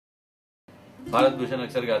भारत भूषण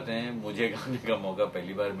अक्सर गाते हैं, मुझे गाने का मौका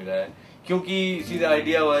पहली बार मिला है क्योंकि सीधा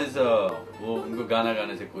आइडिया वाइज वो उनको गाना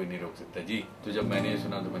गाने से कोई नहीं रोक सकता जी। तो जब मैंने ये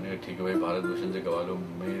सुना तो मैंने कहा ठीक है भाई, भारत भूषण से गवा लो,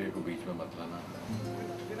 मेरे को बीच में मत लाना।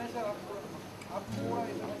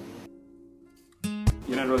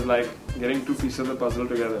 You know, it was like getting two pieces of the puzzle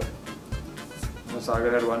together. You know,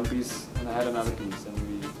 Sagar had one piece and I had another piece, and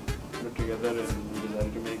we put it together and we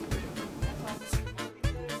decided to make it.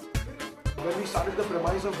 When we started the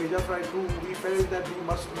premise of Bheja Fry 2, we felt that we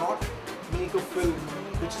must not make a film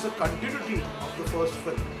which is a continuity of the first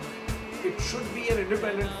film. It should be an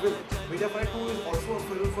independent film. Bheja Fry 2 is also a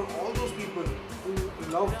film for all those people who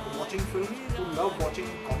love watching films, who love watching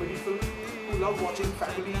comedy films, who love watching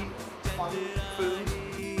family fun films.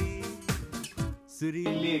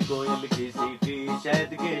 सुरीली कोयल की सीटी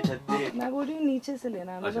शायद के छत्ते। मैं बोल रही हूँ नीचे से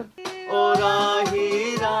लेना है मतलब। ओ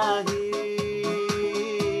राही राही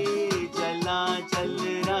चला चल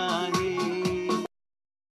राही।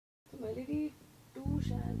 वैलिडी 2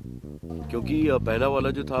 शायद। क्योंकि पहला वाला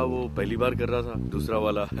जो था वो पहली बार कर रहा था, दूसरा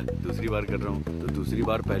वाला दूसरी बार कर रहा हूँ, तो दूसरी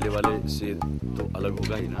बार पहले वाले से तो अलग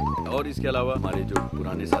होगा ही ना। और इसके अलावा हमारे जो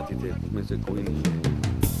पुराने साथी थे उनमें से कोई नहीं है,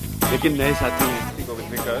 लेकिन नए साथी हैं।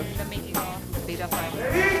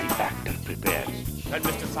 Actor prepares. When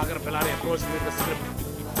Mr. Sagar Pelare approached me with the script,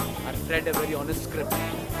 I read a very honest script,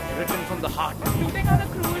 written from the heart. Shooting on a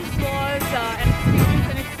cruise was an experience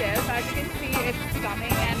in itself. As you can see, it's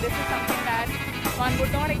coming, and this is something that one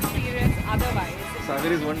would not experience otherwise.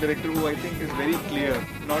 Sagar is one director who I think is very clear,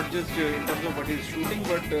 not just in terms of what he's shooting,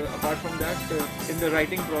 but apart from that, in the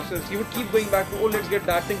writing process, he would keep going back to, oh, let's get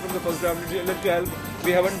that thing from the first draft, let's help.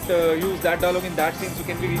 We haven't used that dialogue in that scene, so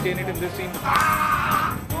can we retain it in this scene?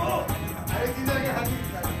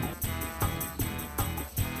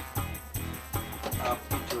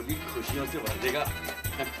 आपकी चोली खुशियों से भर देगा,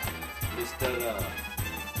 mister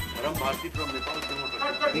Ram Bharti from Nepal.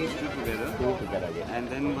 These two together, and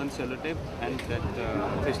then one sellotape and that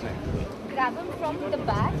fish line. Grab them from the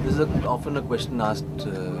back. This is often a question asked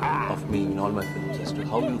of me in all my films as to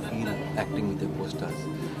how you feel acting with your co-stars,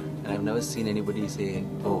 and I've never seen anybody say,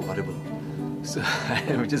 "Oh, horrible." So,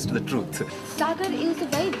 which is the truth. Sagar is a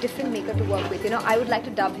very different maker to work with. You know, I would like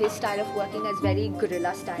to dub his style of working as very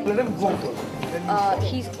guerrilla style.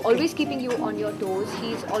 He's always keeping you on your toes.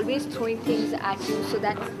 He's always throwing things at you so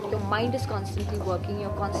that your mind is constantly working.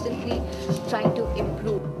 You're constantly trying to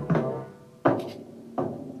improve.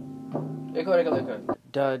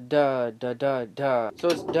 Da da da da da.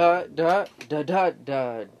 So it's da da da da da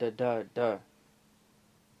da da da.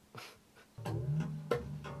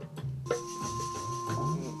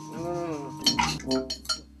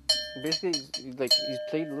 Basically, he's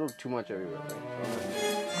played a little too much everywhere.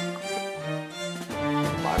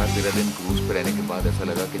 बारह 13 दिन cruise पे रहने के बाद ऐसा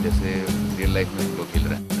लगा कि जैसे रियल लाइफ में हम लोग खेल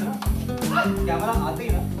रहे हैं।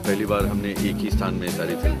 पहली बार हमने एक ही स्थान में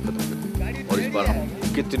सारी फिल्म खत्म कर दी, और इस बार हम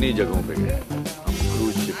कितनी जगहों पे गए। हम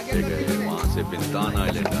क्रूज शिप पे गए, वहाँ से बिंतान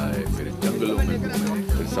आइलैंड आए, फिर जंगलों में घूमे,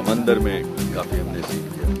 फिर समंदर में काफी हमने सीख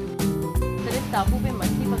लिया। टापू पे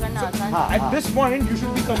मछली पकड़ना आसान है। At this point, you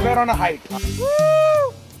should be somewhere on a height.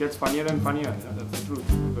 It gets funnier and funnier, you know, that's the truth,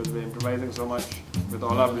 because we're improvising so much with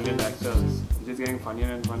all our brilliant actors. It's just getting funnier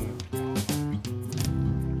and funnier.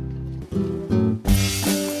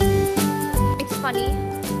 It's funny.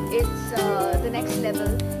 It's the next level.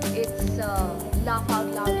 It's laugh out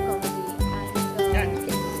loud comedy, and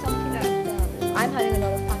it's something that I'm having a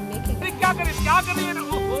lot of fun making. क्या कर रही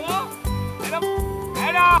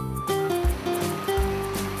है ना?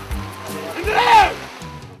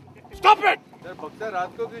 Stop it! Sir बक्सा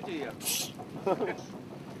रात को क्यों चाहिए?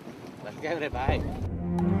 बस क्या रे भाई?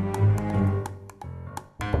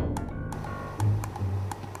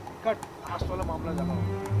 Cut. Last वाला मामला ज़्यादा हो.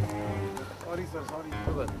 Sorry sir, sorry.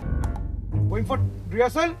 Going for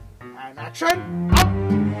rehearsal and action. Up.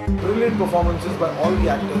 Brilliant performances by all the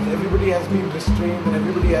actors. Everybody has been restrained and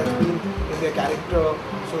everybody has been in their character.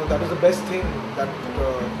 So that is the best thing that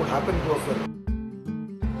could happen to a film.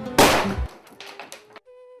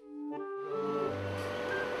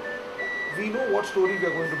 We know what story we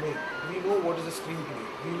are going to make. We know what is the screenplay.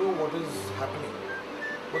 We know what is happening.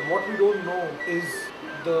 But what we don't know is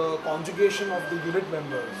the conjugation of the unit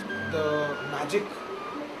members, the magic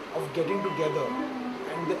of getting together,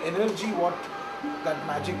 and the energy what that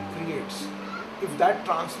magic creates. If that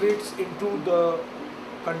translates into the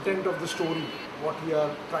content of the story, what we are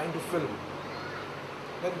trying to film,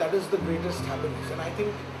 then that is the greatest happiness. And I think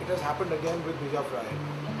it has happened again with Bheja Fry.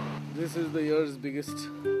 This is the year's biggest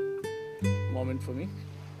moment for me.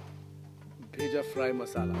 Bheja Fry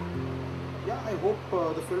masala. Yeah, I hope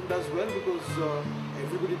the film does well because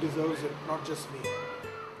everybody deserves it, not just me.